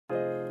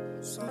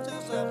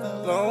Sometimes I've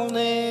been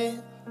lonely.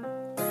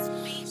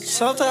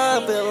 Sometimes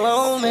I've been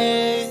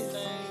lonely.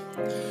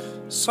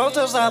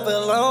 Sometimes I've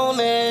been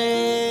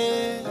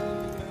lonely.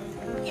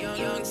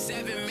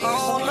 I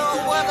don't know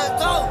where to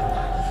go.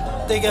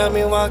 They got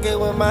me walking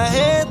with my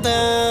head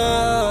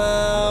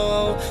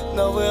down,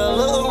 nowhere to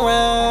look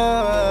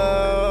around.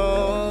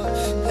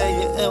 Have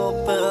you ever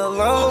been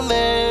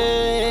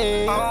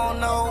lonely? I don't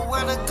know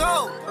where to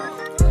go.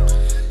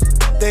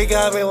 They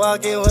got me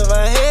walking with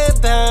my head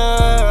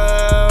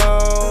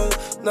down,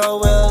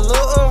 nowhere to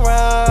look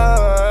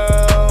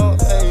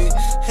around. Hey,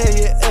 have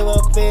you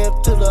ever been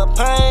through the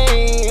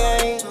pain?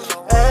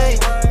 Hey,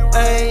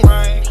 hey.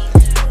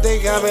 They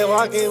got me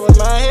walking with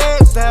my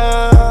head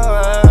down,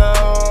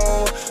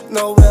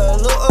 nowhere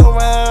to look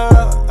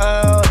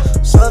around.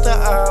 Sometimes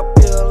I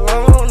feel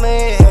lonely.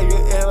 Have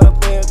you ever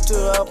been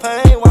through the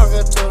pain?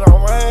 Walking through the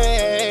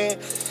rain.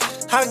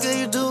 How could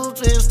you do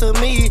this to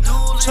me?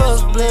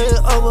 Trust blood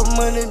over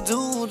money,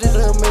 do this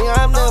to me.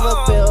 I never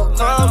felt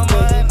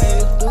confident.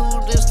 They do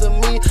this to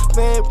me,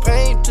 bad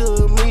pain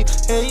to me.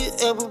 Have you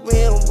ever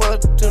been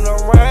walking through the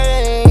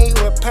rain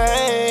with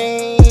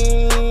pain?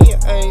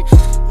 Ay,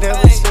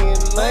 never seen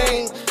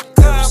lane,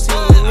 never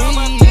seen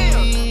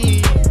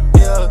me.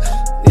 Yeah,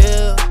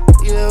 yeah,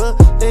 yeah.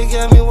 They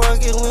got me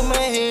walking with my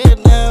head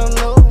down,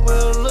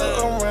 nowhere to look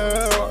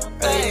around.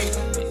 Ay,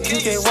 you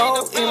can't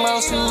walk in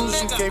my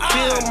shoes, you can't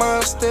feel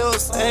my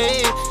steps.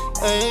 Ay,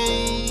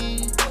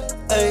 ay,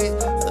 ay.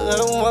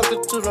 I'm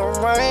walking through the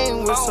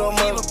rain with so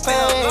much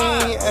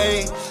pain.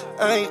 Ay,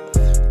 ay.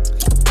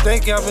 They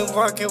got me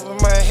walking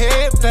with my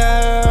head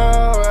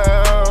down,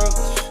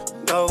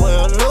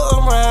 nowhere to look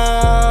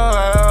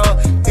around.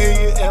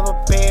 Have you ever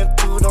been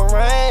through the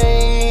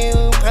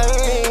rain,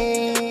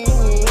 pain?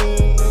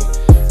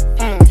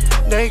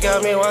 They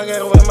got me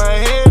walking with my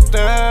head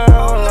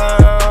down,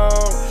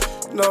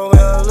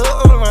 nowhere to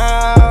look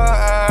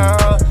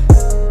around.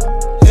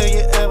 Have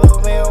you ever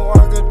been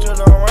walking through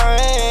the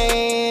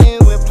rain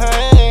with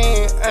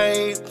pain?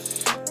 Ay,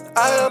 I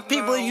have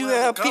people, you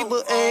have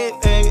people. Ay,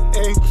 ay,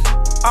 ay.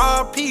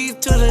 RP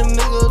to the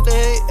nigga,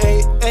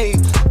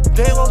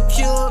 they gon'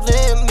 kill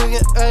that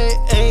nigga,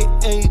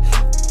 ayy.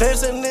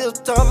 There's a nigga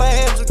thought my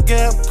hands to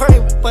get pray,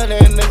 but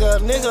that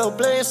nigga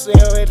bless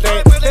every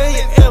day. Have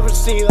you ever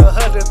seen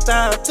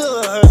 100,000 to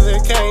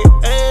 100K?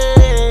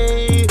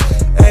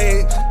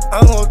 Ayy,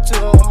 I'm gon'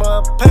 chill on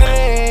my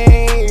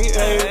pain.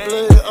 Ayy,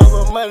 blood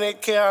over money,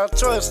 can't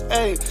trust.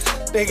 Ayy,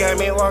 they got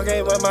me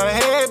walking with my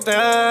head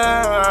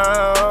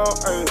down.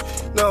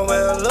 Ayy,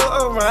 nowhere to look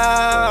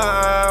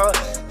around.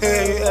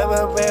 Have you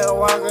ever been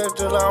walking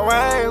through the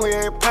rain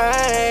with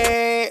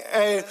pain?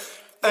 Ay,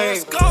 ay.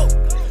 Let's go.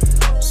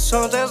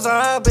 Sometimes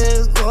I've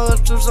been going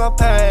through some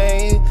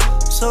pain.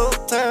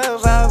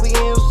 Sometimes I've been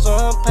in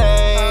some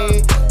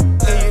pain.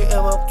 Have you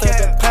ever felt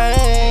the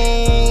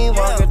pain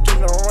walking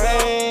through the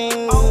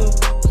rain?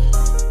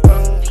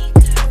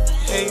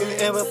 Have you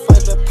ever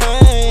felt the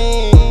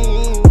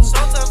pain?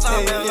 Sometimes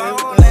I've been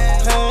lonely.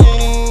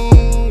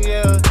 Pain,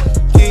 yeah.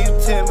 Can you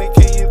tell me?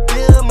 Can you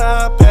feel my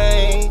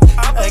pain?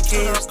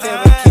 Can you tell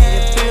me, can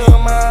you feel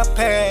my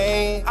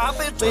pain?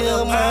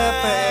 Feel my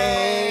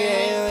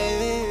pain.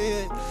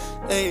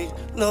 Hey,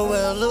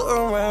 nowhere to look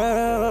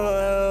around.